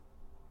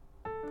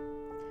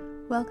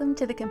Welcome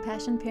to the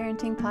Compassion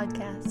Parenting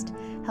Podcast,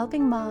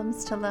 helping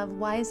moms to love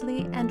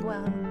wisely and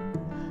well.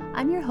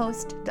 I'm your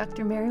host,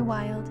 Dr. Mary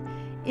Wild,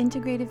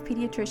 integrative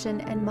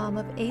pediatrician and mom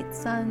of 8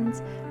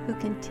 sons who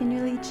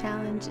continually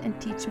challenge and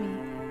teach me.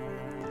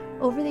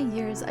 Over the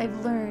years,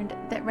 I've learned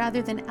that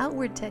rather than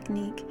outward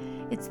technique,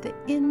 it's the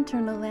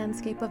internal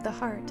landscape of the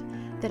heart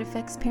that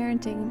affects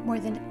parenting more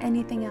than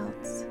anything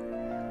else.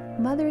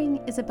 Mothering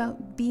is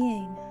about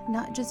being,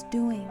 not just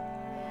doing.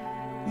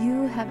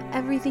 You have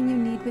everything you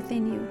need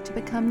within you to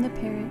become the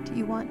parent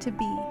you want to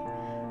be,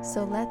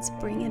 so let's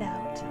bring it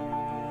out.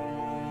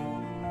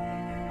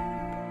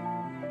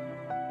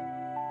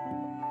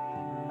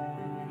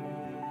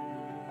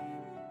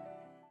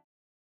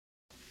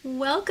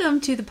 Welcome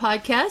to the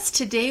podcast.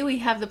 Today we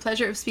have the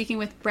pleasure of speaking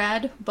with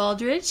Brad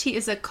Baldridge. He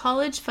is a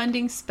college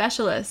funding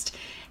specialist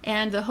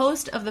and the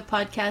host of the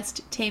podcast,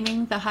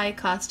 Taming the High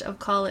Cost of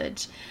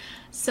College.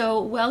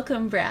 So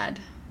welcome, Brad.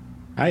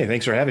 Hi,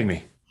 thanks for having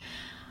me.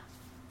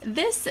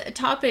 This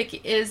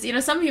topic is,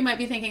 some of you might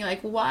be thinking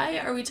like, why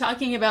are we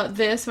talking about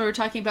this when we're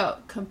talking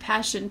about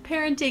compassion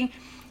parenting?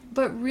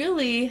 But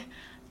really,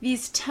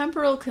 these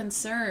temporal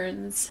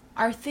concerns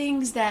are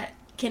things that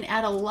can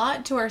add a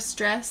lot to our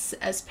stress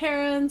as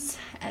parents,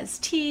 as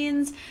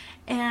teens,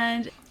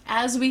 and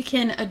as we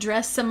can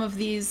address some of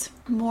these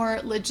more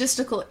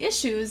logistical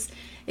issues,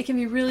 it can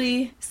be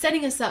really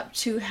setting us up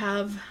to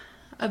have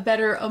a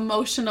better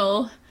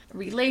emotional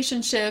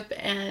relationship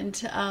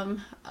and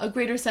a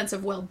greater sense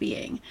of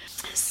well-being.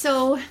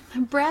 So,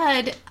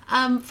 Brad,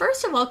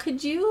 first of all,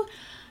 could you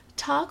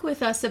talk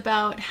with us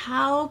about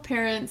how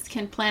parents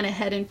can plan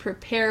ahead and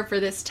prepare for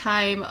this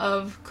time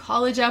of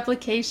college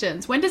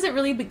applications? When does it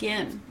really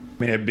begin?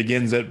 I mean, it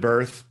begins at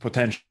birth,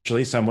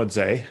 potentially, some would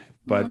say,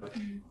 but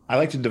I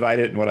like to divide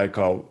it in what I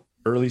call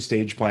early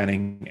stage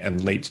planning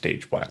and late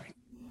stage planning.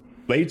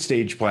 Late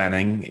stage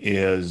planning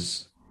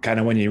is kind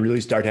of when you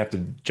really start to have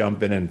to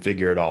jump in and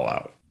figure it all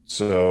out.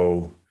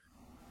 So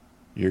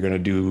you're going to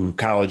do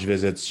college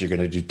visits, you're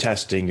going to do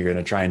testing, you're going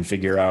to try and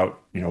figure out,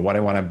 what I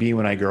want to be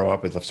when I grow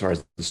up as far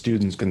as the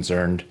student's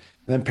concerned. And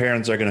then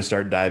parents are going to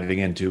start diving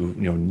into,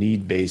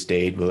 need-based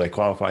aid. Will they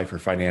qualify for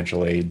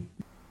financial aid,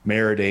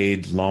 merit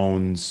aid,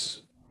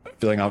 loans,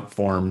 filling out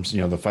forms,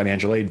 the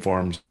financial aid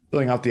forms,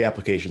 filling out the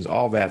applications,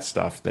 all that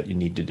stuff that you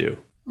need to do.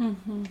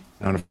 Mm-hmm.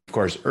 And of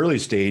course, early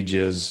stage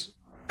is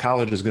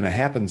college is going to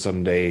happen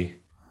someday.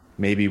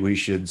 Maybe we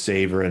should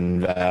save or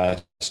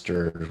invest,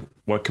 or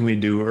what can we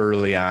do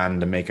early on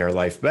to make our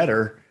life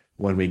better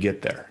when we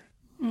get there?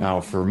 Mm-hmm.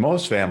 Now, for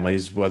most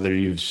families, whether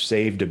you've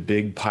saved a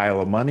big pile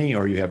of money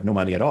or you have no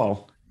money at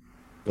all,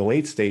 the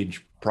late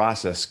stage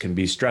process can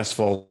be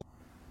stressful.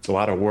 It's a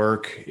lot of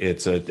work.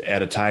 It's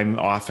at a time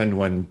often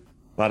when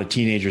a lot of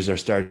teenagers are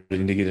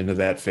starting to get into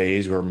that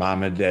phase where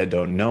mom and dad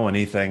don't know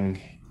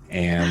anything.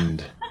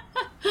 And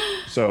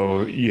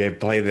so you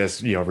play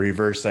this,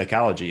 reverse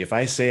psychology. If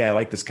I say I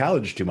like this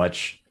college too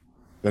much,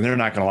 then they're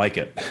not going to like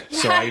it.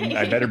 So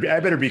I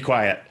better be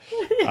quiet.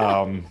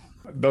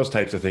 Those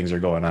types of things are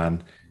going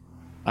on.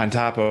 On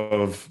top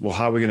of, well,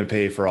 how are we going to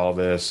pay for all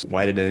this?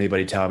 Why did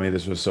anybody tell me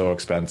this was so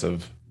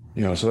expensive?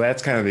 So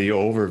that's kind of the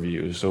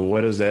overview. So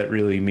what does that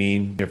really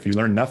mean? If you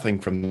learn nothing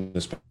from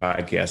this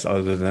podcast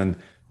other than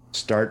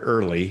start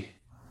early,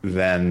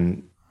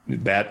 then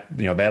that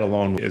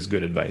alone is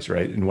good advice,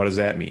 right? And what does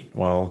that mean?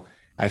 Well,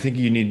 I think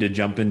you need to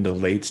jump into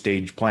late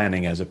stage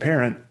planning as a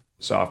parent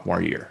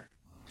sophomore year.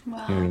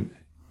 Wow.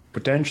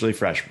 Potentially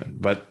freshman,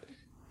 but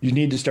you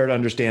need to start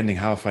understanding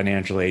how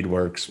financial aid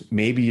works.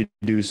 Maybe you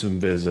do some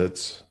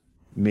visits.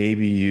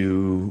 Maybe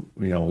you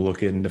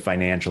look into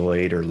financial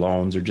aid or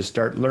loans, or just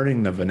start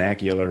learning the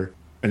vernacular.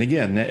 And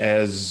again,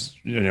 as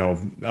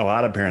a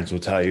lot of parents will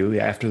tell you,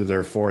 after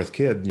their 4th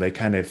kid, they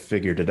kind of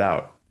figured it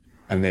out.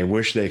 And they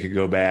wish they could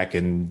go back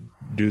and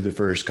do the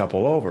first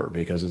couple over,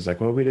 because it's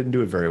like, well, we didn't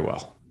do it very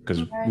well,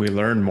 because we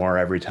learn more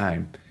every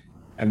time.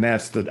 And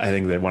that's I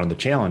think that one of the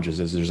challenges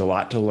is there's a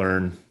lot to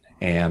learn,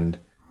 and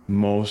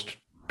most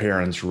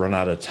parents run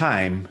out of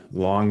time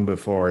long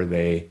before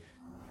they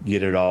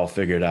get it all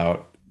figured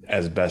out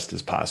as best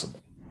as possible.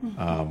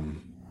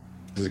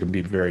 This can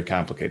be very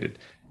complicated.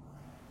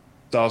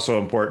 It's also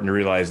important to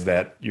realize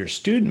that your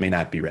student may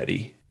not be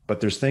ready,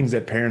 but there's things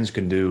that parents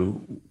can do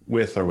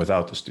with or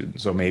without the student.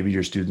 So maybe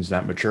your student's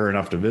not mature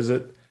enough to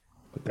visit,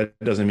 but that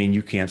doesn't mean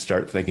you can't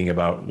start thinking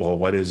about, well,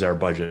 what is our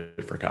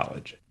budget for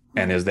college?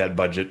 And is that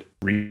budget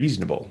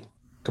reasonable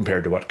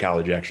compared to what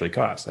college actually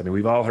costs? I mean,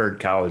 we've all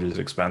heard college is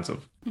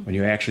expensive. When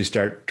you actually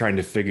start trying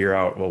to figure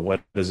out, well,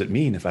 what does it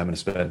mean if I'm going to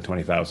spend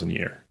 $20,000 a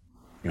year?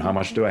 How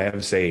much do I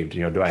have saved?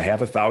 Do I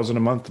have $1,000 a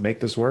month to make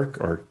this work,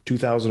 or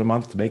 $2,000 a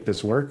month to make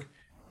this work?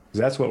 Because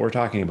that's what we're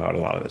talking about a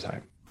lot of the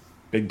time.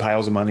 Big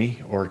piles of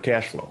money or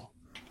cash flow.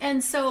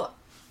 And so,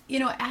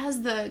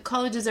 as the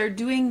colleges are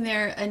doing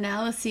their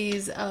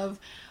analyses of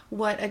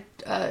what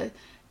a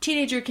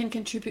teenager can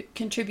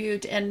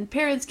contribute and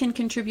parents can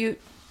contribute,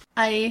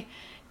 I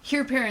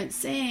hear parents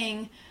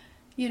saying,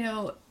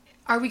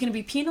 are we going to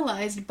be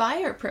penalized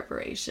by our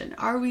preparation?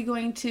 Are we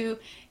going to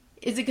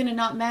is it going to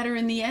not matter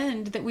in the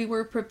end that we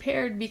were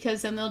prepared,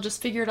 because then they'll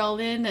just figure it all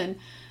in and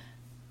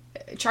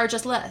charge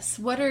us less?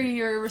 What are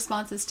your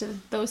responses to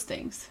those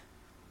things?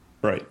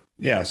 Right.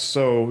 Yeah.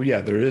 So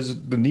yeah, there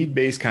is the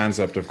need-based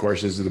concept, of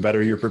course, is the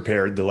better you're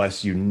prepared, the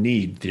less you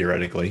need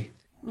theoretically.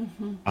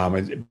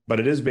 But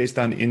it is based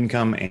on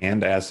income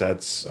and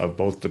assets of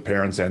both the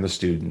parents and the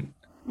student.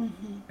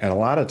 And a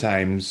lot of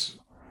times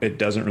it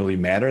doesn't really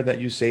matter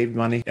that you saved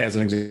money. As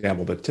an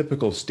example, the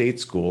typical state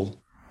school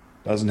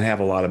doesn't have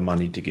a lot of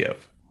money to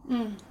give.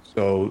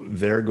 So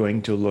they're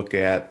going to look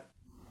at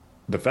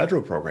the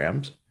federal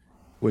programs,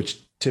 which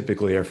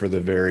typically are for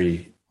the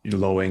very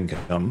low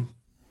income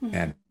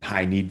and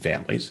high need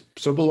families.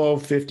 So below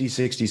 50,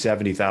 60,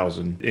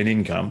 70,000 in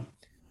income,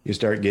 you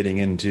start getting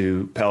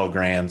into Pell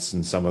Grants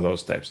and some of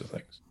those types of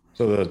things.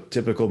 So the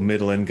typical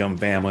middle income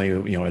family,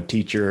 a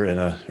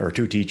teacher or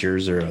two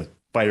teachers, or a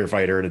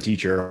firefighter and a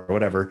teacher or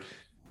whatever,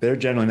 they're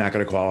generally not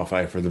going to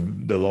qualify for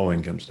the low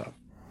income stuff.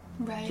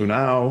 Right. So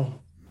now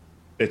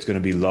it's going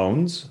to be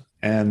loans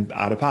and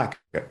out of pocket.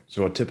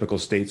 So a typical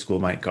state school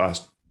might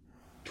cost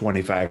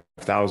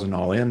 $25,000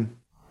 all in.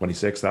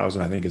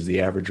 26,000, I think, is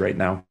the average right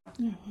now.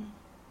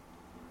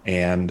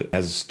 And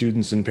as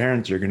students and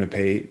parents, you're going to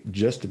pay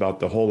just about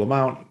the whole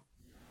amount.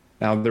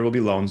 Now, there will be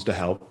loans to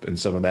help and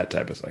some of that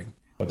type of thing,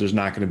 but there's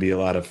not going to be a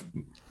lot of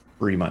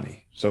free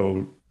money.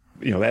 So,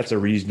 that's a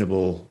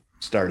reasonable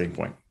starting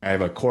point. I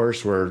have a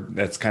course where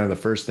that's kind of the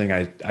first thing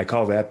I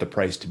call that the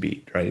price to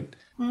beat, right?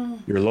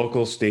 Your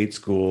local state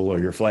school or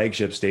your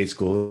flagship state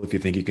school, if you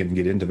think you can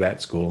get into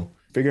that school,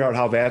 figure out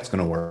how that's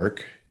going to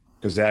work.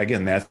 Because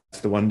that's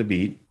the one to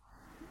beat.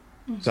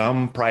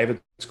 Some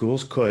private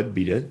schools could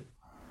beat it.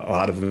 A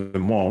lot of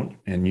them won't.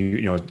 And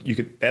you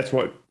could, that's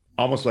what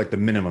almost like the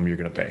minimum you're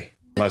going to pay.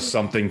 Unless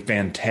something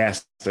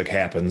fantastic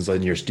happens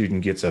and your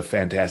student gets a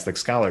fantastic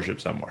scholarship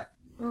somewhere.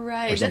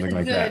 Right. That's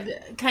a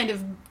good kind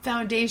of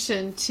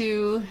foundation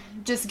to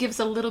just give us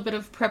a little bit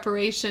of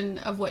preparation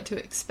of what to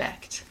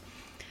expect.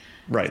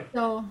 Right.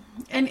 So,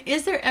 and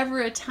is there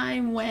ever a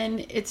time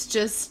when it's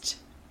just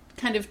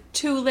kind of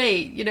too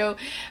late,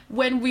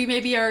 when we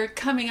maybe are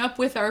coming up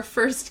with our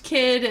first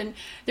kid and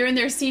they're in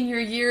their senior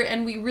year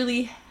and we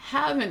really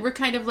haven't, we're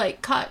kind of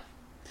like caught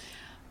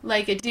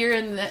like a deer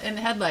in the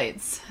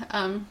headlights.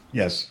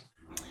 Yes.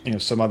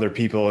 Some other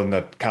people in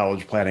the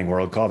college planning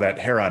world call that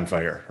hair on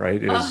fire, right?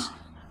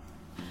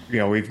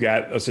 We've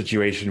got a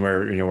situation where,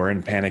 we're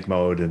in panic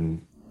mode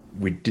and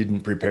we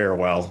didn't prepare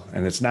well,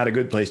 and it's not a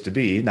good place to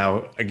be.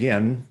 Now,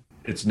 again,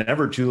 it's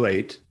never too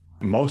late.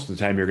 Most of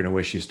the time, you're going to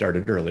wish you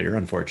started earlier,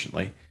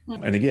 unfortunately.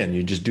 And again,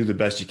 you just do the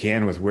best you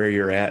can with where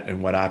you're at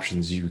and what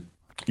options you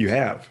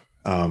have.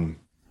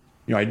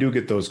 I do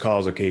get those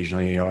calls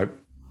occasionally.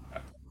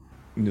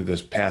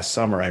 This past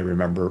summer, I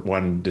remember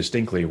one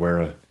distinctly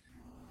where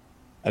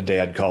a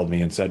dad called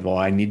me and said, well,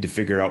 I need to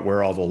figure out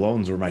where all the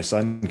loans where my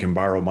son can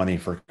borrow money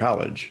for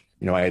college.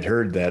 I had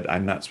heard that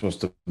I'm not supposed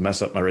to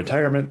mess up my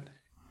retirement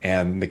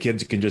and the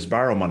kids can just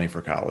borrow money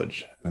for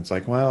college. And it's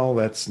like, well,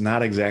 that's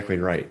not exactly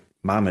right.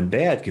 Mom and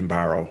dad can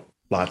borrow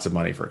lots of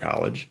money for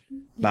college.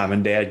 Mom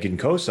and dad can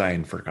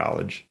co-sign for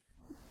college,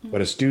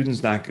 but a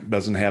student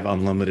doesn't have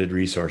unlimited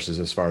resources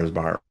as far as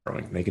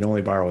borrowing. They can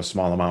only borrow a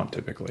small amount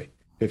typically,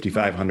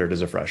 $5,500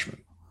 as a freshman.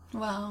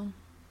 Wow.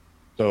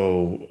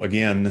 So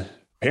again,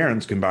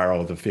 parents can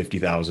borrow the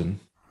 $50,000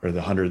 or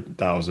the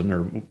 $100,000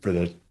 or for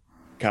the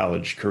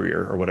college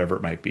career or whatever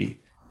it might be,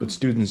 but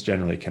students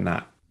generally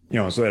cannot.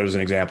 So that was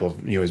an example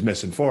of, he's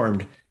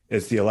misinformed.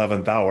 It's the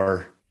 11th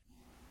hour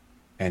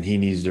and he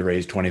needs to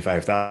raise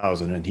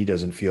 $25,000 and he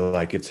doesn't feel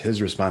like it's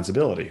his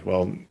responsibility.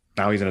 Well,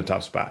 now he's in a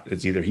tough spot.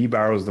 It's either he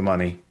borrows the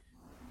money,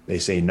 they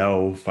say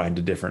no, find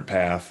a different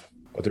path,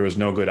 but there was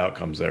no good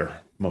outcomes there,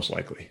 most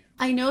likely.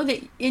 I know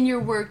that in your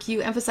work,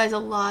 you emphasize a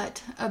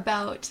lot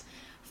about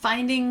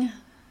finding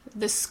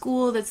the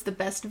school that's the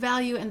best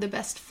value and the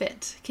best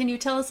fit. Can you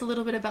tell us a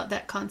little bit about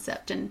that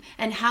concept and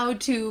how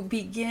to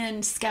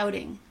begin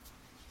scouting?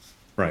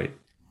 Right.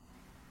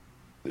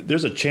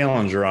 There's a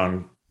challenge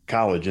around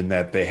college in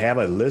that they have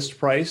a list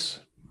price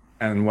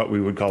and what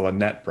we would call a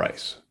net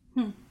price.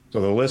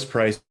 So the list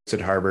price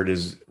at Harvard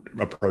is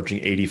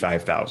approaching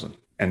 $85,000,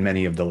 and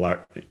many of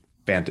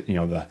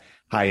the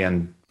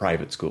high-end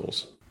private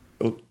schools.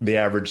 The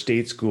average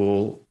state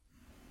school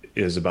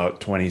is about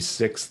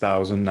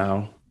 $26,000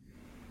 now.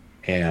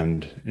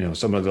 And,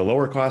 some of the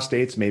lower cost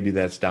states, maybe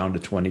that's down to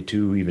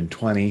 22, even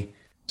 20.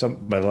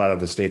 But a lot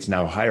of the states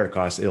now higher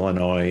cost,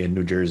 Illinois and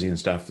New Jersey and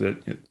stuff,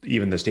 that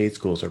even the state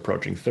schools are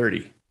approaching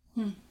 30.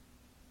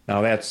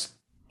 Now that's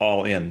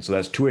all in. So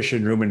that's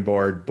tuition, room and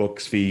board,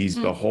 books, fees,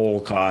 the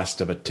whole cost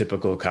of a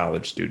typical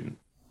college student.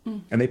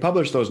 And they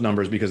publish those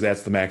numbers because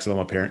that's the maximum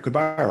a parent could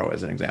borrow,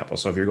 as an example.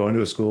 So if you're going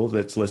to a school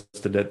that's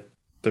listed at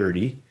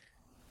 30,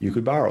 you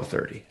could borrow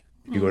 30.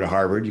 If you go to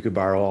Harvard, you could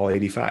borrow all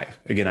 85.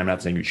 Again, I'm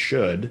not saying you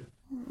should.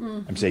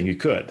 I'm saying you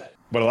could.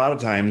 But a lot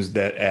of times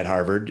that at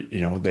Harvard,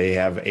 they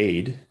have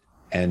aid,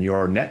 and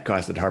your net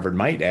cost at Harvard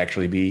might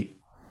actually be,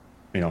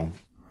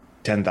 $10,000,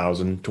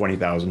 $20,000,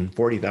 $40,000,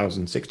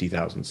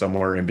 $60,000,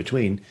 somewhere in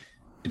between,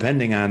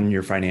 depending on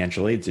your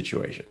financial aid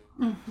situation.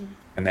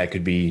 And that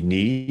could be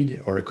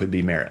need or it could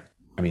be merit.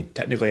 I mean,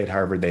 technically at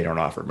Harvard, they don't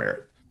offer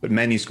merit, but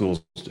many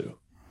schools do.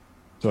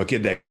 So a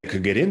kid that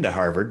could get into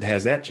Harvard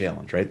has that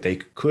challenge, right? They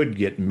could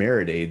get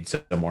merit aid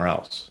somewhere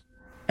else,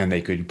 and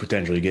they could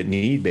potentially get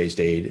need-based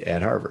aid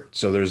at Harvard.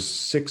 So there's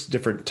 6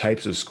 different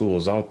types of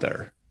schools out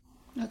there,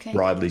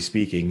 broadly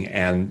speaking,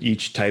 and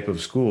each type of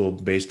school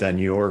based on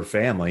your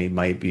family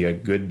might be a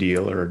good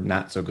deal or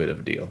not so good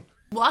of a deal.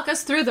 Walk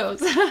us through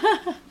those.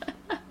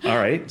 All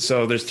right.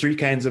 So there's 3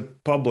 kinds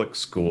of public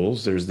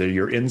schools. There's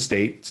your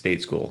in-state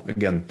state school.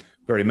 Again,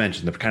 we already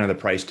mentioned the kind of the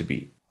price to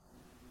beat.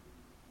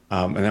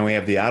 And then we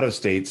have the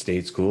out-of-state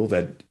state school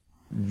that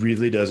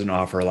really doesn't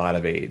offer a lot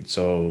of aid.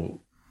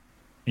 So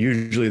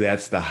usually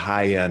that's the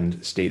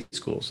high-end state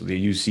schools. So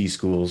the UC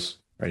schools,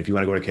 right? If you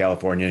want to go to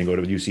California and go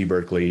to UC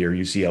Berkeley or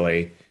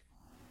UCLA,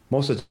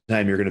 most of the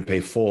time you're going to pay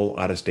full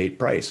out-of-state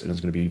price, and it's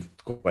going to be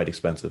quite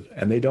expensive.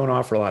 And they don't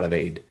offer a lot of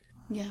aid.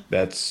 Yeah.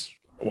 That's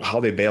how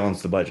they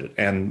balance the budget.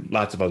 And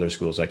lots of other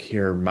schools, like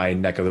here, my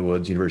neck of the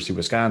woods, University of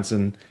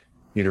Wisconsin,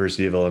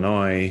 University of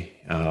Illinois,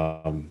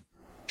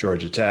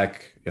 Georgia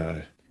Tech,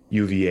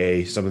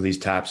 UVA, some of these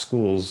top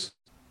schools,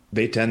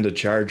 they tend to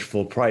charge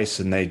full price,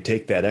 and they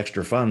take that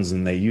extra funds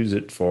and they use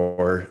it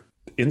for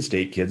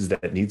in-state kids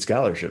that need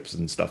scholarships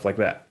and stuff like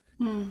that.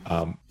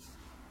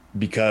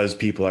 Because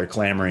people are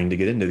clamoring to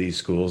get into these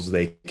schools,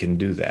 they can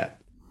do that.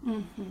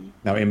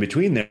 Now, in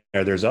between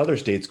there's other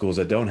state schools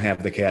that don't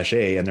have the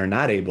cachet and they're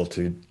not able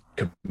to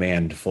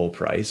command full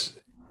price.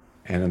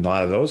 And a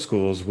lot of those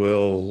schools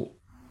will,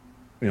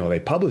 they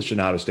publish an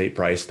out-of-state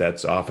price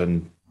that's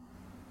often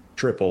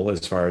triple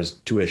as far as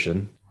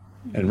tuition,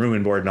 and room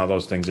and board and all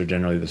those things are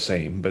generally the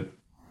same, but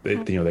they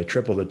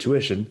triple the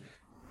tuition.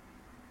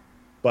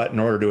 But in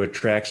order to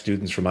attract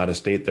students from out of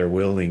state, they're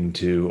willing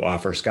to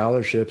offer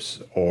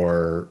scholarships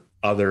or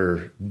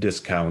other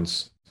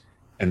discounts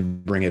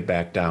and bring it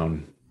back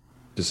down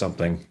to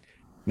something.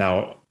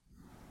 Now,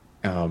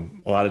 a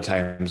lot of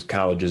times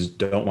colleges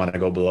don't want to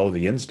go below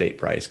the in-state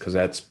price because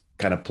that's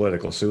kind of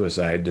political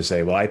suicide to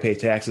say, well, I pay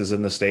taxes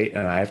in the state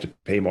and I have to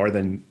pay more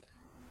than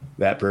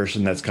that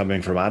person that's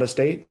coming from out of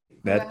state.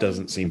 That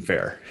doesn't seem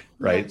fair,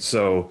 right?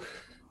 So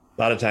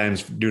a lot of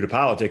times due to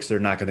politics, they're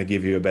not going to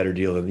give you a better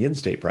deal than the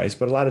in-state price,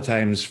 but a lot of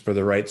times for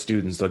the right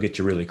students, they'll get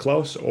you really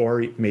close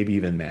or maybe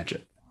even match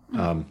it.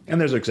 And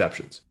there's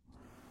exceptions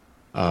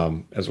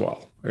as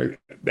well.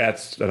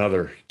 That's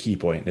another key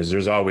point, is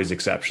there's always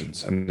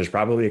exceptions, and there's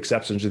probably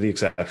exceptions to the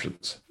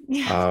exceptions.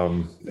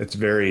 It's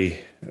very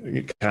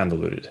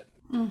convoluted.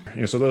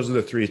 So those are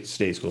the 3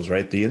 state schools,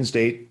 right? The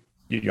in-state,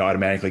 you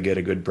automatically get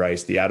a good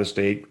price. The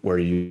out-of-state, where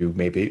you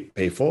may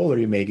pay full or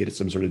you may get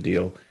some sort of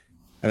deal.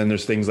 And then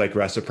there's things like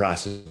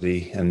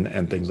reciprocity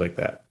and things like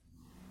that.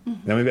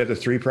 Then we've got the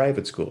 3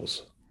 private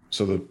schools.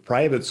 So the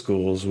private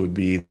schools would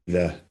be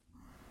the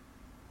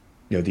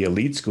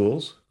elite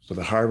schools. So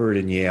the Harvard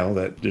and Yale,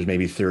 that there's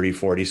maybe 30,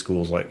 40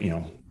 schools like,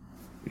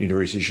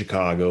 University of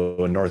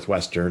Chicago and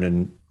Northwestern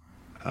and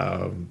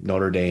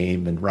Notre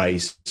Dame and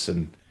Rice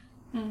and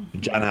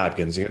Johns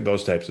Hopkins,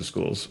 those types of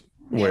schools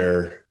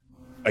where,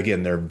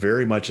 again, they're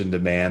very much in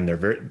demand.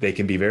 They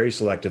can be very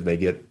selective. They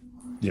get,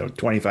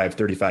 25,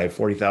 35,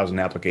 40,000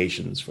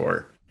 applications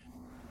for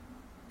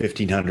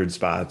 1,500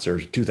 spots or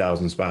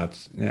 2,000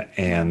 spots.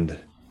 And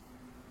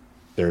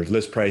their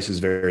list price is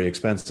very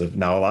expensive.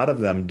 Now, a lot of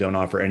them don't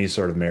offer any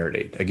sort of merit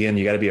aid. Again,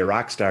 you got to be a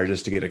rock star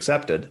just to get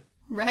accepted.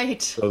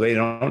 Right. So they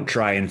don't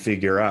try and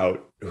figure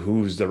out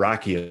who's the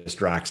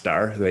rockiest rock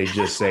star. They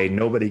just say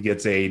nobody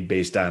gets aid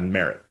based on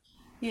merit.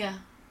 Yeah.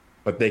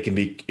 But they can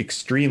be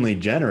extremely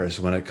generous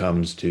when it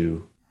comes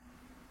to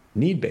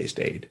need-based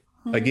aid.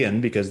 Again,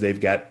 because they've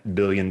got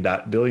billions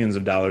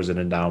of dollars in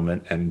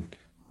endowment, and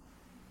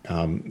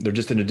they're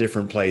just in a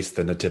different place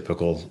than a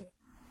typical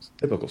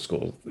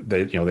school.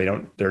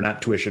 They're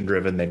not tuition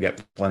driven. They've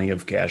got plenty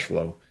of cash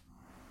flow,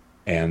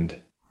 and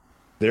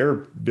they're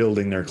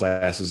building their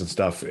classes and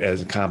stuff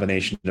as a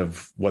combination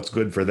of what's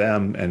good for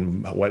them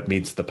and what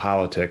meets the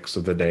politics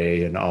of the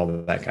day and all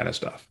of that kind of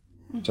stuff.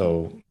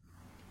 So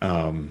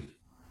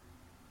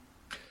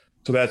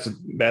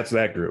that's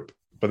that group.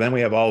 But then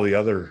we have all the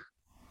other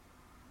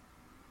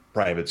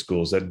private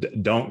schools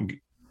that don't,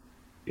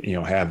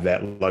 have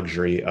that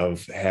luxury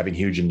of having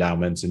huge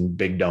endowments and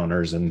big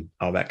donors and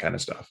all that kind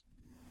of stuff.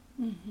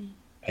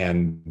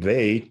 And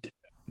they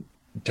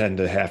tend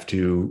to have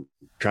to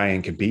try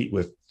and compete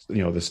with,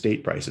 the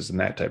state prices and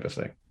that type of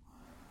thing.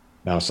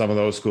 Now, some of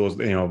those schools,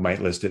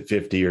 might list at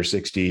 50 or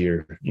 60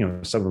 or,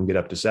 some of them get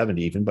up to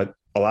 70 even, but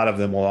a lot of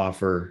them will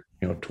offer,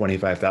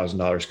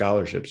 $25,000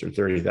 scholarships or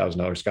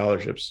 $30,000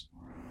 scholarships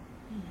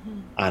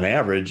on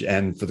average.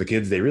 And for the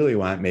kids they really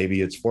want,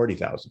 maybe it's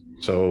 40,000.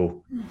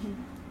 So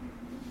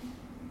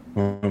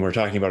when we're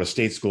talking about a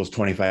state school is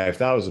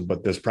 25,000,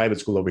 but this private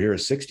school over here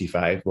is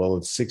 65. Well,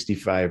 it's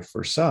 65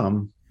 for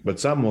some, but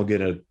some will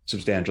get a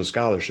substantial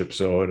scholarship.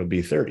 So it'll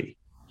be 30.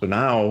 So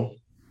now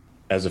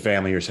as a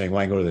family, you're saying, well,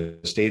 I can go to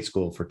the state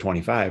school for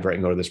 25, or I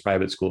can go to this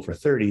private school for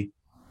 30.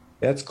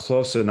 That's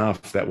close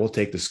enough that we'll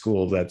take the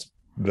school that's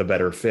the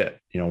better fit.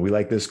 We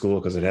like this school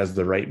because it has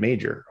the right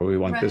major, or we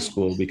want this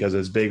school because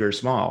it's big or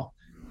small,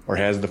 or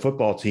has the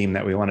football team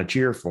that we want to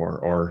cheer for,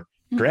 or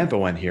grandpa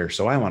went here,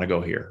 so I want to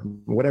go here.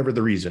 Whatever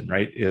the reason,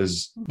 right,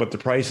 is, but the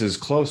price is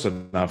close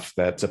enough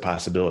that's a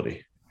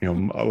possibility. A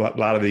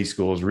lot of these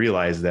schools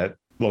realize that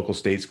local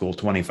state school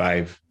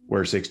 25,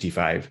 we're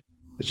 65.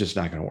 It's just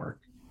not going to work.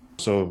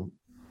 So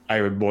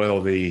I would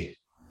boil the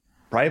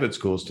private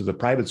schools to the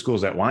private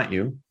schools that want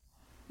you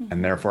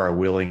and therefore are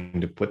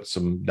willing to put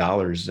some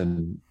dollars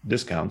and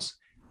discounts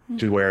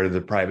to where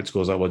the private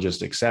schools that will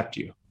just accept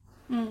you.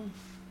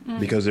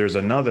 Because there's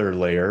another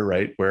layer,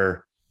 right,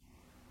 where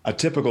a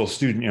typical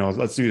student,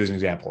 let's do this an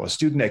example. A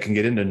student that can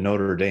get into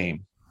Notre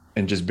Dame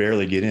and just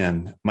barely get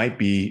in might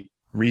be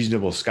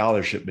reasonable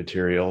scholarship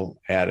material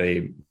at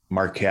a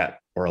Marquette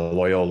or a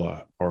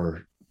Loyola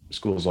or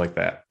schools like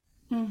that.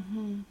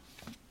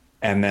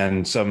 And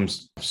then some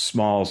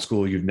small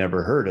school you've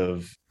never heard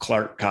of,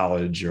 Clark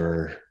College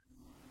or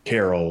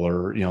Carroll,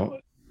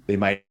 or, they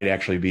might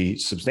actually be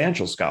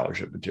substantial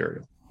scholarship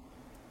material.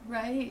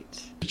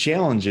 Right. The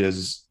challenge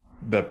is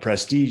the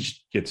prestige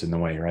gets in the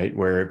way, right?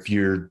 Where if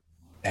you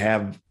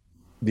have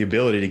the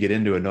ability to get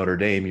into a Notre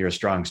Dame, you're a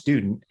strong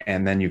student,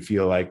 and then you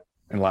feel like,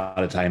 and a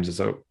lot of times it's,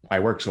 I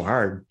worked so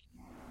hard,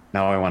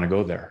 now I want to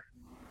go there.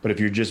 But if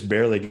you just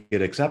barely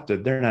get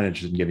accepted, they're not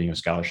interested in giving you a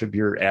scholarship.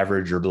 You're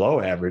average or below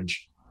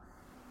average.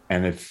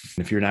 And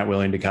if you're not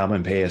willing to come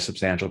and pay a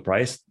substantial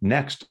price,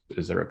 next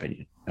is their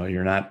opinion.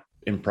 You're not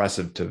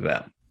impressive to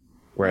them.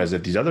 Whereas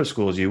at these other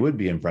schools, you would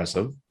be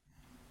impressive.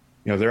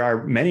 There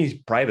are many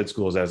private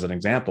schools, as an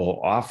example,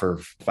 offer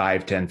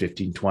 5, 10,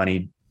 15,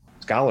 20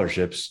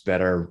 scholarships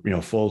that are,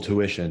 full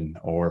tuition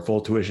or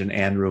full tuition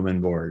and room and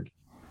board.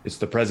 It's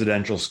the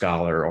presidential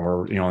scholar,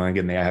 or, and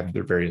again, they have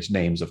their various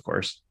names, of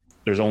course.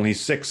 There's only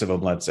 6 of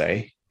them, let's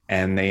say,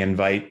 and they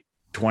invite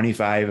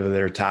 25 of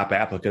their top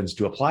applicants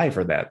to apply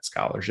for that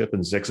scholarship,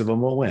 and 6 of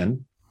them will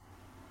win.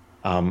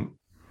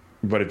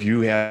 But if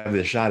you have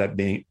the shot at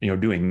being,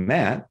 doing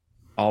that,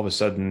 all of a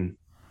sudden,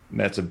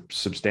 that's a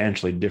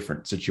substantially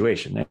different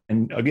situation.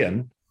 And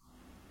again,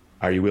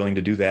 are you willing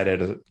to do that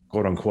at a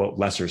quote unquote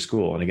lesser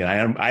school? And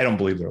again, I don't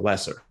believe they're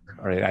lesser.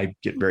 All right, I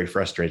get very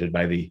frustrated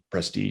by the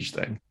prestige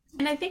thing.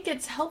 And I think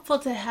it's helpful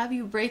to have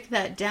you break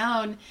that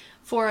down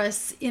for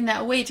us in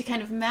that way, to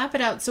kind of map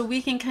it out so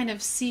we can kind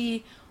of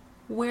see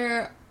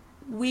where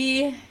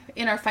we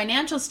in our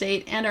financial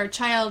state and our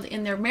child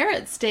in their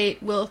merit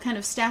state will kind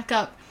of stack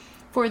up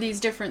for these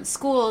different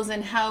schools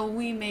and how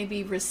we may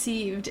be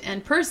received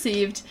and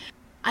perceived.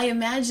 I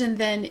imagine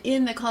then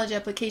in the college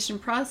application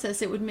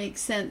process, it would make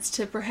sense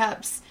to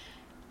perhaps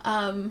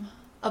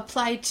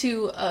apply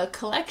to a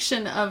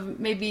collection of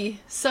maybe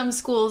some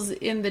schools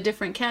in the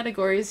different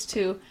categories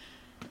to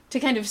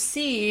kind of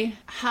see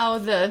how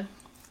the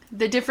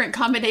different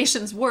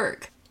combinations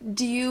work.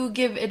 Do you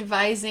give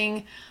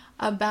advising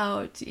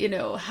about,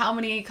 how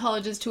many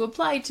colleges to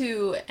apply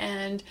to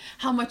and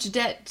how much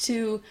debt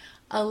to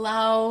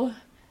allow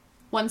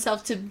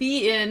oneself to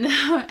be in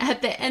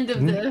at the end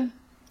of the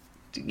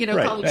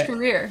right. college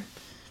career?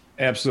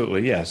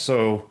 Absolutely. Yeah.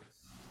 So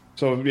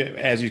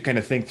as you kind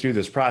of think through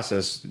this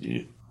process,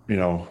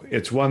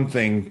 it's one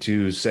thing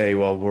to say,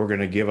 well, we're going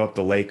to give up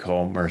the lake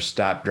home or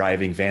stop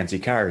driving fancy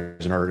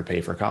cars in order to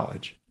pay for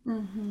college.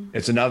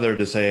 It's another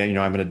to say, I'm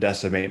going to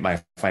decimate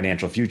my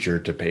financial future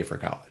to pay for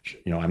college.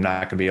 I'm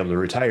not going to be able to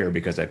retire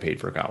because I paid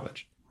for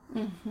college.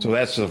 So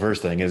that's the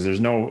first thing, is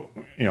there's no,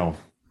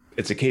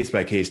 it's a case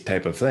by case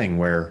type of thing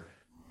where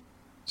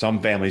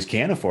some families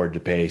can afford to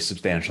pay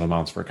substantial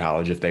amounts for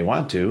college if they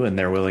want to, and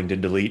they're willing to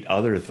delete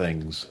other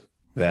things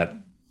that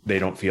they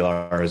don't feel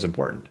are as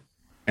important.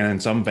 And in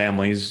some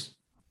families,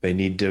 they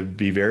need to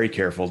be very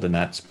careful to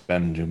not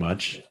spend too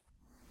much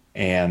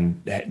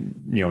and,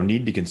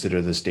 need to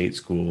consider the state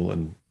school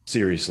and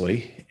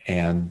seriously.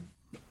 And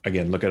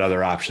again, look at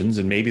other options,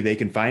 and maybe they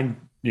can find,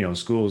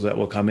 schools that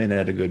will come in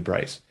at a good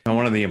price. And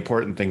one of the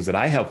important things that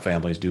I help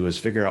families do is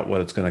figure out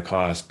what it's going to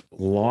cost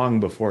long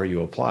before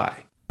you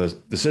apply.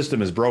 The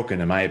system is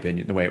broken, in my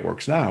opinion, the way it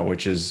works now,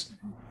 which is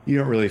you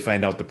don't really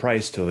find out the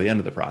price till the end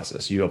of the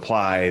process. You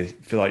apply,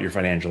 fill out your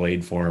financial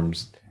aid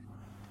forms.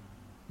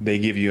 They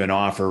give you an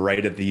offer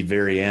right at the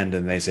very end,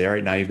 and they say, all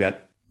right, now you've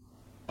got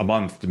a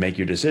month to make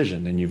your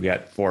decision. And you've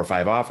got 4 or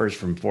 5 offers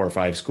from 4 or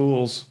 5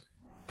 schools,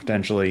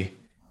 potentially,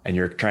 and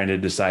you're trying to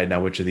decide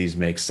now which of these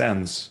makes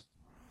sense.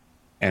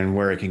 And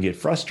where it can get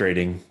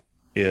frustrating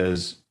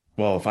is,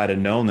 well, if I'd have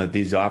known that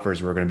these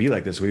offers were going to be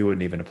like this, we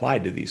wouldn't even apply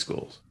to these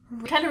schools.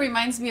 It kind of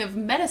reminds me of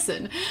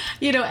medicine.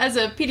 As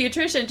a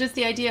pediatrician, just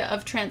the idea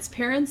of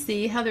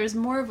transparency, how there's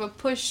more of a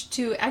push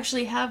to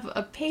actually have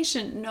a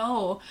patient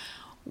know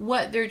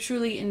what they're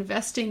truly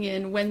investing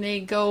in when they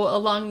go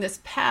along this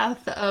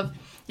path of,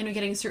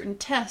 getting certain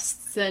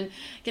tests and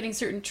getting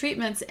certain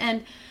treatments.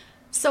 And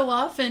so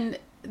often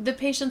the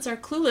patients are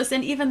clueless,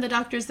 and even the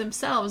doctors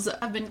themselves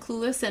have been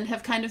clueless and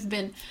have kind of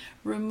been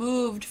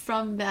removed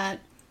from that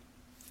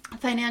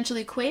financial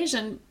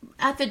equation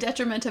at the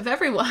detriment of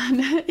everyone,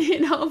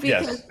 because,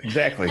 yes,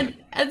 exactly.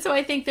 And so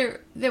I think there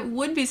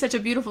would be such a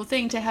beautiful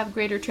thing to have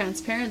greater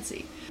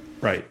transparency.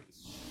 Right.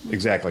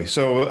 Exactly.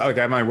 So like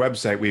on my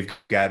website, we've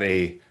got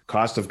a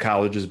cost of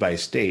colleges by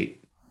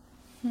state,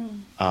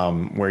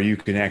 where you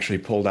can actually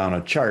pull down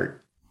a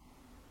chart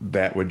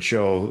that would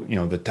show,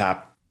 the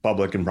top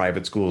public and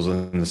private schools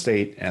in the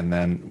state, and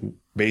then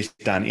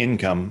based on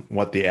income,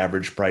 what the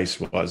average price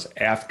was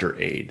after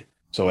aid.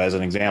 So as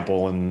an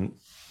example,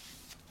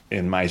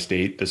 in my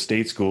state, the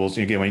state schools,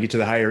 again, when you get to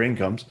the higher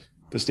incomes,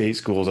 the state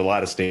schools, a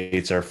lot of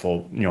states are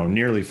full,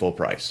 nearly full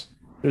price.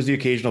 There's the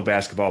occasional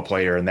basketball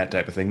player and that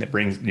type of thing that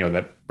brings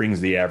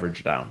the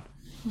average down.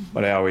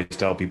 But I always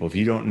tell people, if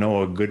you don't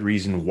know a good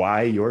reason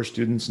why your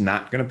student's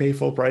not going to pay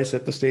full price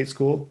at the state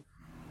school,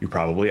 you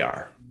probably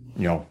are.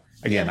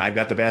 Again, I've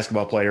got the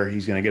basketball player,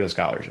 he's going to get a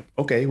scholarship.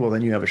 Okay, well,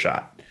 then you have a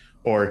shot.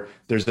 Or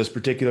there's this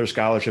particular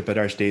scholarship at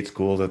our state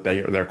school that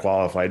they're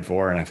qualified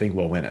for, and I think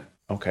we'll win it.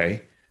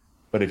 Okay.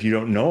 But if you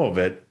don't know of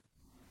it,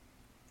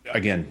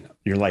 again,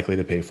 you're likely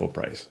to pay full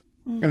price.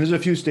 And there's a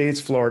few states,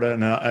 Florida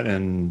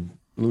and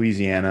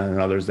Louisiana and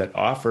others, that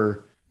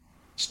offer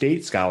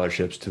state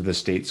scholarships to the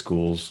state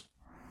schools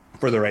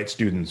for the right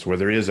students, where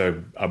there is a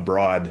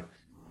broad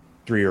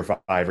 $3,000 or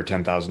 $5,000 or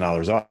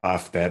 $10,000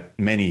 off that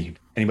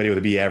anybody with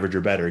a B average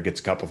or better gets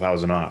a couple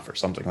thousand off or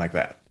something like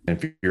that. And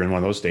if you're in one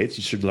of those states,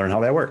 you should learn how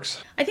that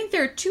works. I think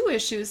there are two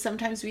issues.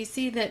 Sometimes we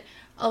see that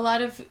a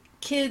lot of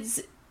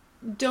kids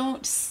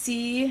don't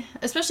see,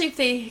 especially if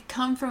they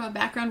come from a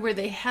background where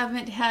they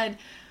haven't had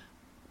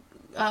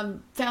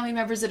family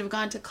members that have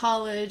gone to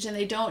college and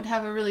they don't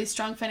have a really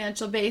strong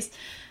financial base.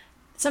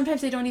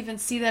 Sometimes they don't even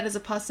see that as a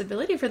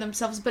possibility for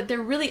themselves, but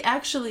there really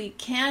actually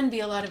can be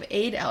a lot of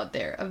aid out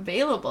there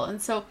available.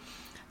 And so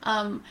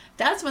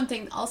that's one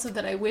thing also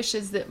that I wish,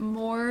 is that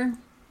more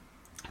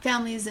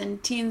families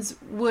and teens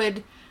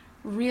would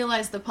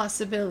realize the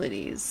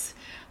possibilities,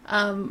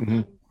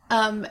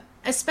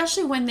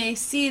 especially when they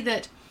see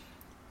that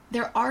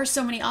there are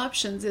so many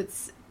options.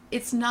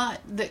 It's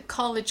not that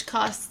college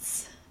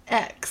costs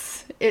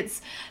X.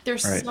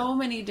 There's right. So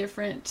many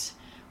different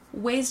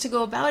ways to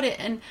go about it.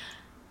 And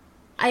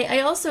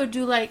I also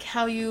do like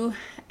how you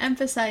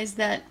emphasize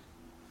that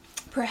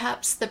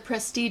perhaps the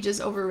prestige is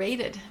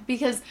overrated,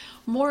 because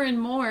more and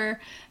more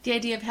the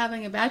idea of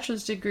having a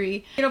bachelor's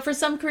degree, for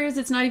some careers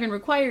it's not even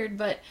required,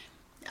 but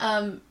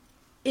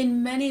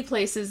in many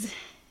places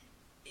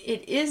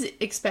it is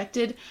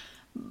expected,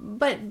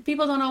 but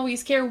people don't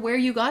always care where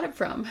you got it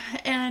from.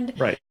 And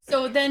right.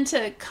 So then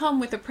to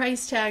come with a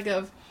price tag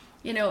of,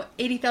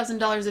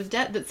 $80,000 of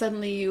debt that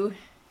suddenly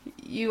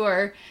you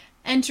are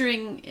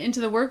entering into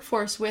the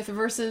workforce with,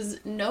 versus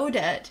no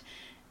debt,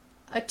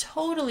 a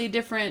totally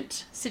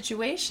different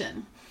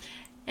situation.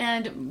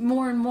 And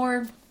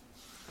more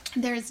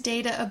there's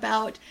data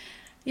about,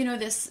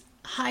 this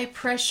high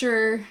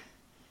pressure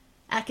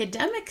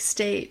academic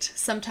state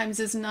sometimes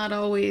is not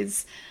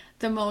always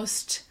the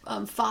most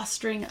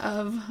fostering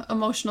of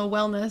emotional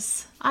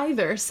wellness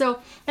either. So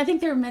I think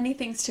there are many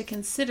things to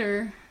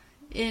consider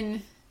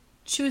in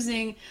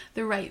choosing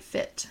the right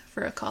fit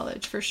for a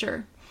college, for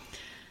sure.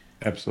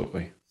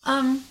 Absolutely.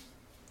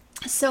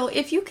 So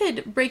if you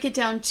could break it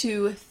down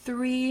to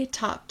 3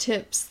 top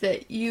tips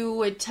that you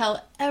would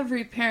tell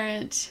every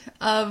parent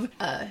of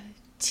a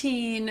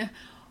teen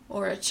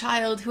or a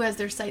child who has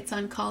their sights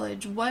on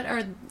college, what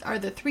are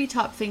the 3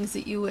 top things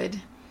that you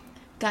would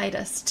guide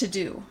us to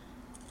do?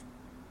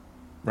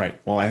 Right.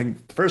 Well, I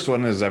think the first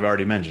one, as I've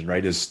already mentioned,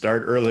 right, is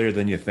start earlier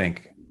than you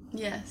think.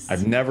 Yes.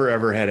 I've never,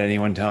 ever had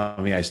anyone tell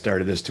me I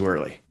started this too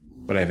early,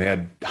 but I've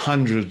had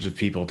hundreds of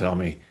people tell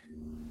me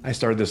I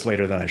started this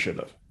later than I should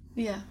have.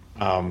 Yeah.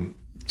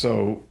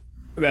 So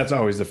that's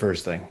always the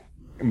first thing.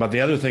 But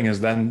the other thing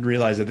is then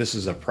realize that this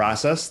is a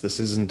process. This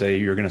isn't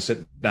you're going to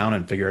sit down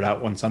and figure it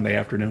out one Sunday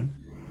afternoon.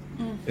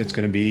 Mm-hmm. It's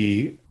going to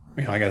be,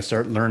 I got to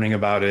start learning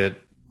about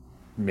it.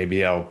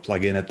 Maybe I'll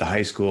plug in at the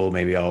high school.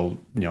 Maybe I'll,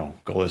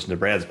 go listen to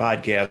Brad's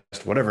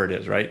podcast, whatever it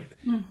is, right?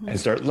 Mm-hmm. And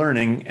start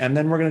learning. And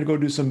then we're going to go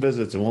do some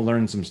visits and we'll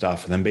learn some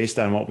stuff. And then based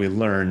on what we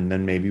learn,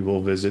 then maybe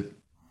we'll visit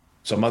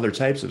some other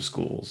types of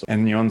schools.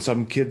 And, and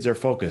some kids are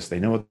focused. They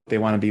know what they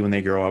want to be when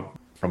they grow up.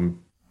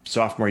 From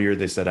sophomore year,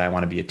 they said, I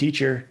want to be a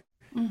teacher.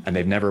 Mm-hmm. And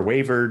they've never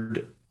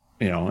wavered,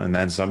 and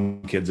then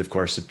some kids, of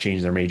course, have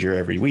changed their major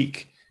every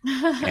week.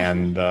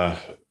 And,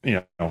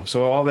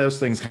 so all those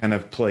things kind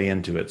of play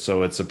into it.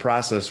 So it's a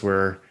process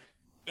where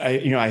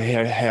I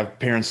have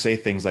parents say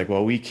things like,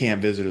 well, we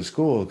can't visit a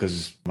school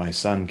because my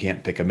son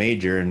can't pick a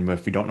major. And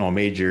if we don't know a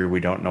major, we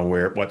don't know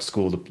what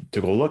school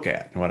to go look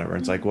at and whatever.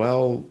 It's like,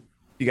 well,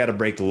 you got to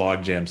break the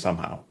logjam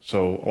somehow.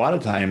 So a lot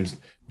of times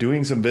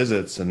doing some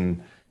visits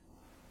and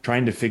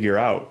trying to figure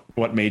out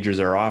what majors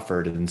are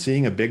offered and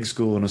seeing a big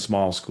school and a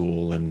small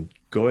school and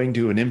going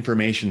to an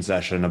information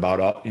session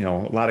about, a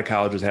lot of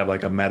colleges have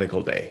like a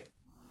medical day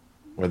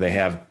where they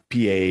have PA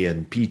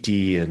and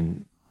PT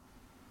and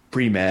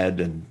pre-med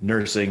and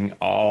nursing,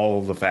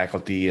 all the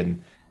faculty,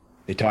 and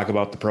they talk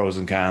about the pros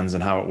and cons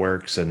and how it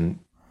works. And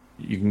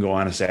you can go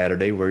on a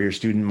Saturday where your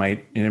student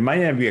and it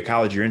might not be a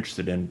college you're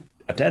interested in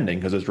attending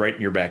because it's right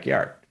in your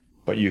backyard,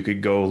 but you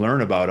could go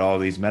learn about all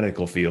these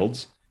medical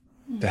fields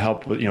to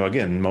help with,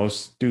 again,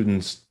 most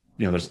students,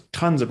 there's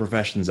tons of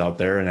professions out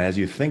there. And as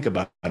you think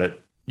about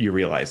it, you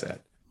realize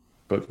that.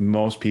 But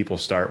most people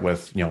start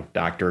with,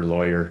 doctor,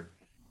 lawyer,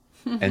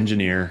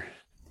 engineer,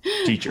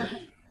 teacher.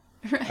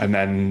 Right. And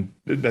then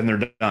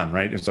they're done,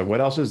 right? And so what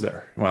else is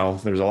there? Well,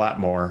 there's a lot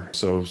more.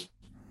 So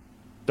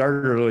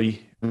start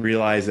early,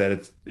 realize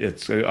that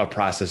it's a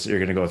process that you're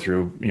going to go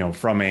through,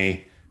 from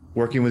a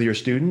working with your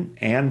student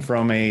and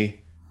from a,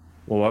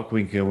 well, what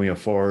can we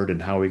afford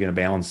and how are we going to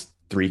balance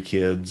 3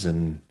 kids,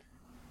 and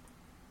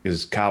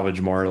is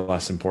college more or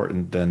less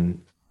important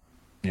than,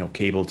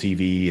 cable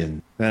TV?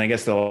 And then I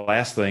guess the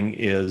last thing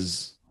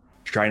is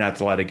try not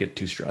to let it get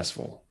too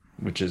stressful,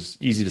 which is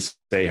easy to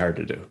say, hard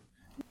to do.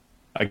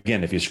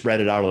 Again, if you spread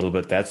it out a little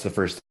bit, that's the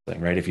first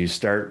thing, right? If you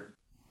start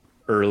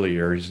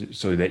earlier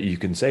so that you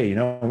can say,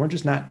 we're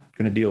just not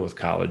going to deal with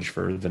college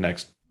for the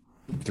next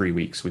 3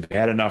 weeks. We've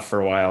had enough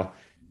for a while.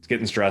 It's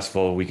getting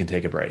stressful. We can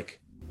take a break.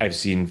 I've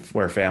seen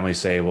where families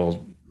say,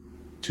 well,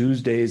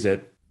 Tuesdays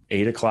at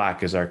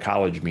 8:00 is our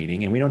college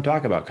meeting, and we don't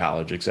talk about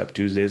college except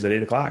Tuesdays at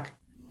 8:00.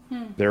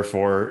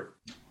 Therefore,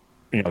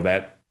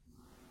 that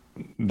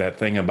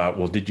thing about,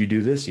 well, did you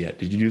do this yet?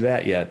 Did you do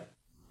that yet?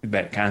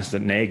 That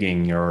constant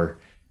nagging, or,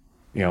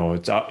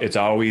 it's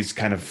always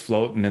kind of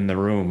floating in the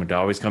room. It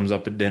always comes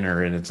up at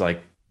dinner, and it's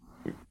like,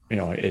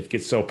 it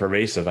gets so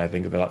pervasive, I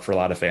think, for a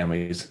lot of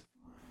families.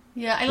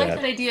 Yeah, I like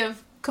that idea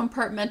of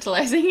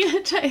compartmentalizing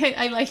it.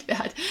 I like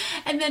that.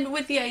 And then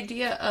with the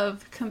idea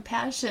of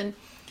compassion,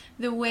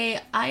 the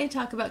way I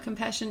talk about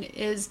compassion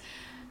is,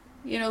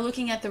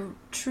 looking at the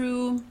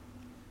true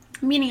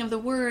meaning of the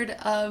word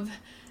of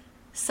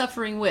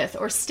suffering with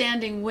or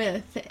standing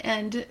with.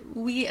 And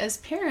we as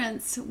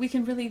parents, we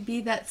can really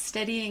be that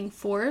steadying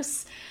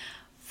force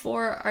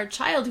for our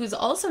child who's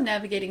also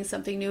navigating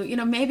something new.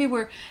 Maybe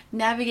we're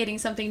navigating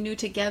something new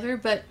together,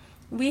 but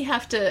we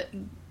have to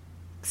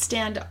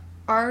stand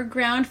our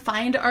ground,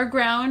 find our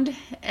ground,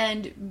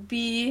 and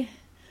be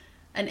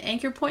an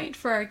anchor point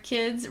for our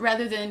kids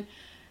rather than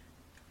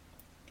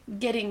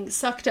getting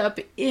sucked up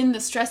in the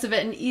stress of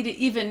it and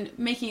even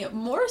making it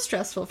more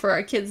stressful for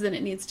our kids than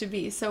it needs to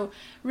be. So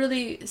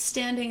really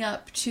standing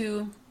up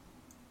to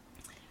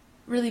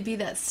really be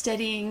that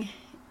steadying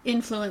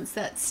influence,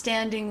 that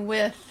standing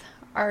with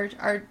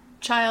our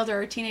child or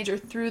our teenager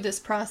through this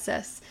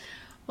process.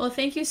 Well,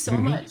 thank you so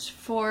much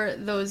for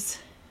those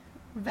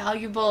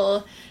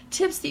valuable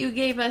tips that you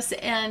gave us,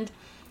 and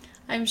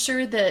I'm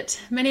sure that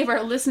many of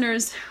our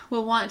listeners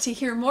will want to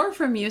hear more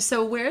from you.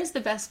 So where's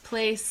the best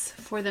place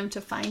for them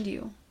to find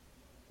you?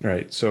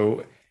 Right.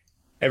 So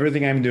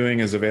everything I'm doing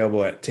is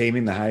available at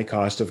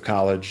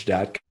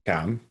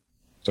tamingthehighcostofcollege.com.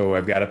 So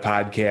I've got a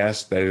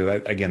podcast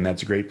that again,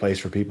 that's a great place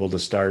for people to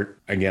start.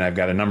 Again, I've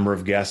got a number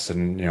of guests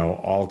and,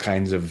 all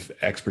kinds of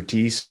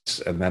expertise.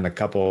 And then I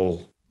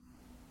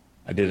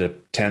did a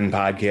 10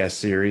 podcast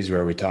series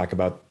where we talk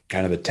about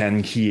kind of the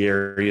 10 key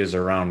areas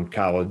around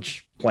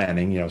college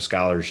planning,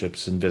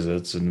 scholarships and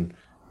visits, and,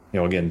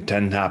 again,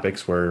 10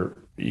 topics where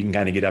you can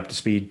kind of get up to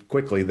speed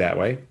quickly that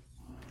way.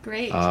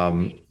 Great.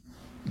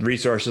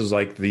 Resources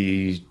like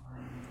the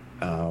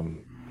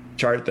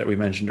chart that we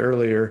mentioned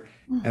earlier.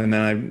 And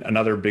then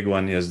another big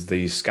one is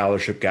the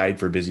Scholarship Guide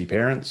for Busy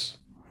Parents,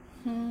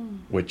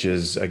 which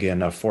is,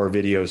 again, a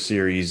 4-video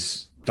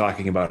series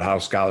talking about how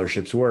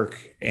scholarships work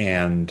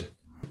and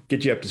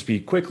get you up to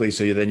speed quickly,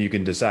 so then you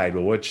can decide,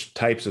 well, which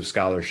types of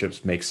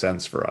scholarships make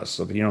sense for us,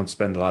 so that you don't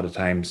spend a lot of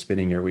time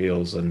spinning your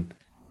wheels. And,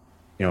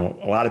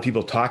 a lot of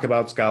people talk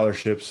about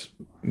scholarships.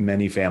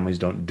 Many families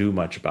don't do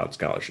much about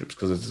scholarships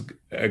because it's,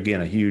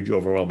 again, a huge,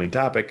 overwhelming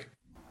topic.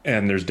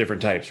 And there's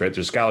different types, right?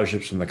 There's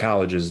scholarships from the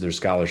colleges. There's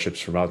scholarships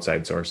from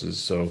outside sources.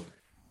 So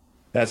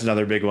that's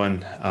another big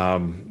one.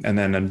 And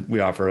then we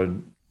offer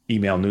an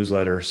email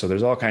newsletter. So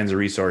there's all kinds of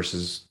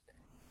resources.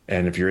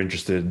 And if you're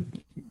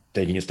interested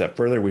taking a step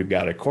further, we've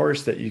got a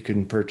course that you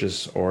can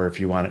purchase, or if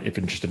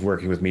interested in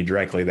working with me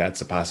directly,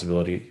 that's a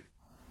possibility.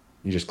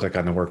 You just click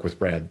on the Work with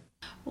Brad.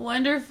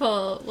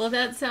 Wonderful. Well,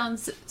 that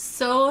sounds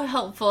so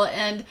helpful.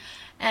 And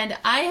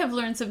I have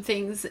learned some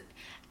things,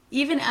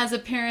 even as a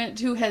parent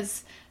who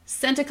has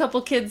sent a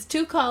couple kids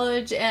to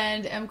college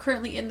and am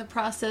currently in the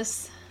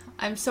process.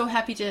 I'm so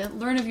happy to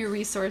learn of your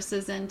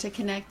resources and to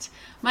connect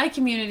my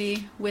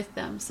community with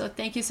them. So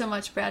thank you so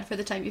much, Brad, for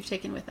the time you've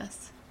taken with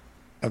us.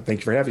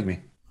 Thank you for having me.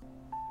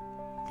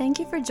 Thank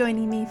you for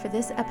joining me for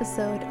this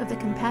episode of the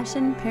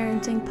Compassion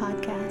Parenting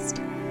Podcast.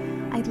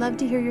 I'd love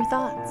to hear your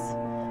thoughts.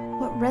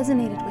 What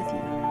resonated with you?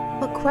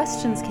 What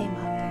questions came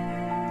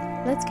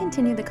up? Let's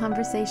continue the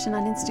conversation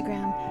on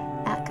Instagram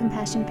at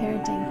Compassion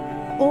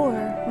Parenting, or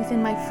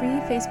within my free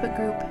Facebook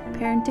group,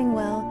 Parenting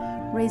Well,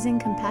 Raising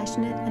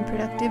Compassionate and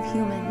Productive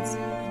Humans.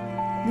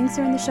 Links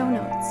are in the show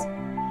notes.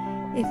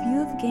 If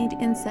you've gained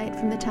insight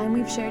from the time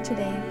we've shared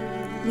today,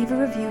 leave a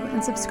review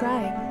and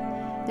subscribe.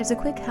 There's a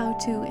quick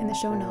how-to in the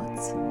show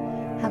notes.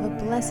 Have a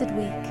blessed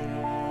week.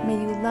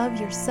 May you love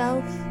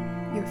yourself,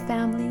 your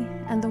family,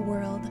 and the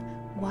world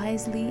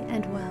wisely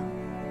and well.